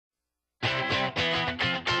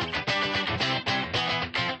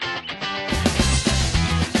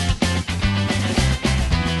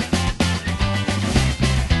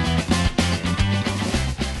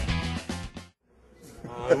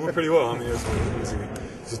went pretty well. I mean, it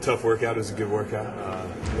was a tough workout. It was a good workout.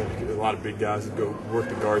 A lot of big guys that go work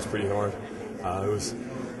the guards pretty hard. It was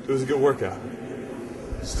a good workout.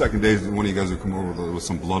 Second day, one of you guys would come over with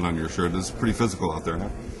some blood on your shirt. It's pretty physical out there, huh?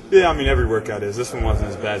 Yeah, I mean, every workout is. This one wasn't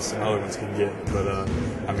as bad as some other ones can get, but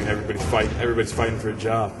I mean, everybody's fighting for a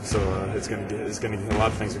job, so it's gonna get a lot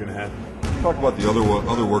of things are gonna happen. Talk about the other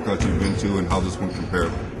workouts you've been to and how this one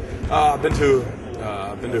compared. I've been to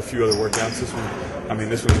a few other workouts. This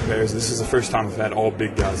one compares. This is the first time I've had all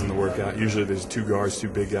big guys in the workout. Usually there's 2 guards, 2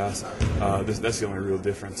 big guys. That's the only real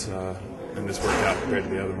difference in this workout compared to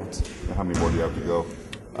the other ones. How many more do you have to go?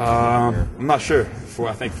 I'm not sure.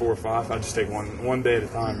 I think 4 or 5. I just take one day at a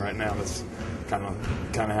time right now. That's kind of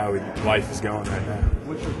how life is going right now.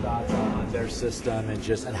 What's your thoughts on their system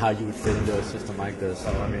and how you would fit into a system like this?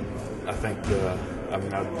 I think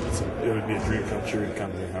it would be a dream come true to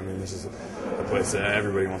come here. I mean, this is a place that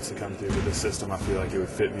everybody wants to come to. With this system, I feel like it would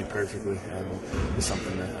fit me perfectly, and it's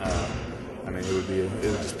something that it would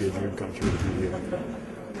just be a dream come true to be here.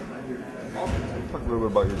 Talk a little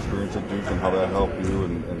bit about your experience at Duke and how that helped you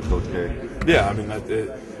and Coach K. Yeah, I mean,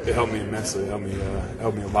 it helped me immensely. It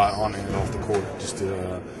helped me a lot on and off the court.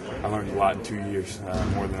 I learned a lot in 2 years,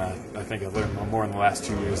 more than I think I learned more in the last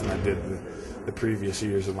 2 years than I did the previous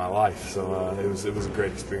years of my life. So it was a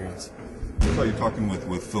great experience. I saw you talking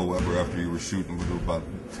with Phil Weber after you were shooting a little about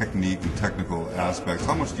technique and technical aspects.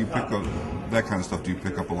 How much do you pick up, that kind of stuff do you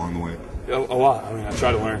pick up along the way? A lot. I mean, I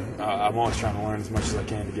try to learn. I'm always trying to learn as much as I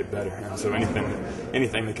can to get better. And so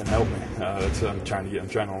anything that can help me, that's what I'm trying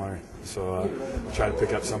to learn. So I try to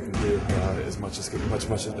pick up something new as much as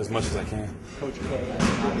I can. Coach K,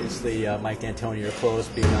 obviously Mike D'Antoni are close,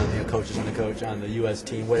 being on the coaches and the coach on the U.S.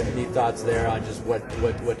 team. Any thoughts there on just what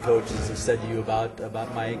coaches have said to you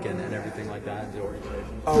about Mike and everything like that in the organization?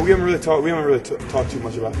 We haven't really talked too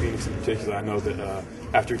much about Phoenix in particular. I know that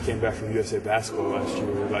after he came back from USA Basketball last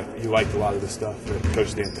year, he liked a lot of the stuff that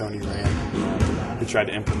Coach D'Antoni ran. He tried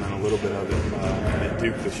to implement a little bit of it at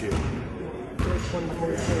Duke this year.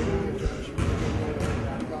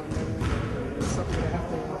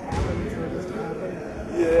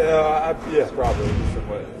 Yeah, probably.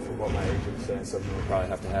 From what my agent's saying, something would probably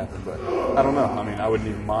have to happen. But I don't know. I mean, I wouldn't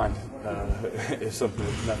even mind if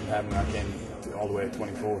nothing happened. I came all the way at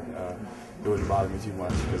 24. It wouldn't bother me too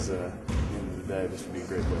much because at the end of the day, this would be a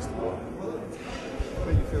great place to play.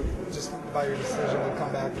 What do you feel just about your decision to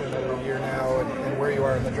come back for another year now and where you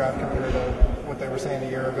are in the draft compared to what they were saying a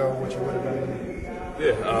year ago, what you would have been?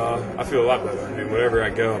 Yeah, I feel a lot better. I mean, wherever I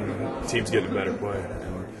go, the team's getting a better play.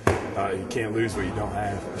 And you can't lose what you don't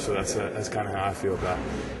have. So that's kind of how I feel about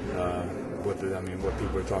what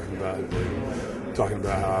people are talking about. They're talking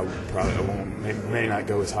about how I may not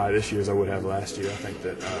go as high this year as I would have last year. I think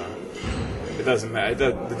that it doesn't matter.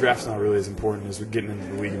 The draft's not really as important as getting into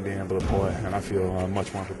the league and being able to play. And I feel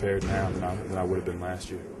much more prepared now than I would have been last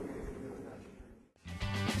year.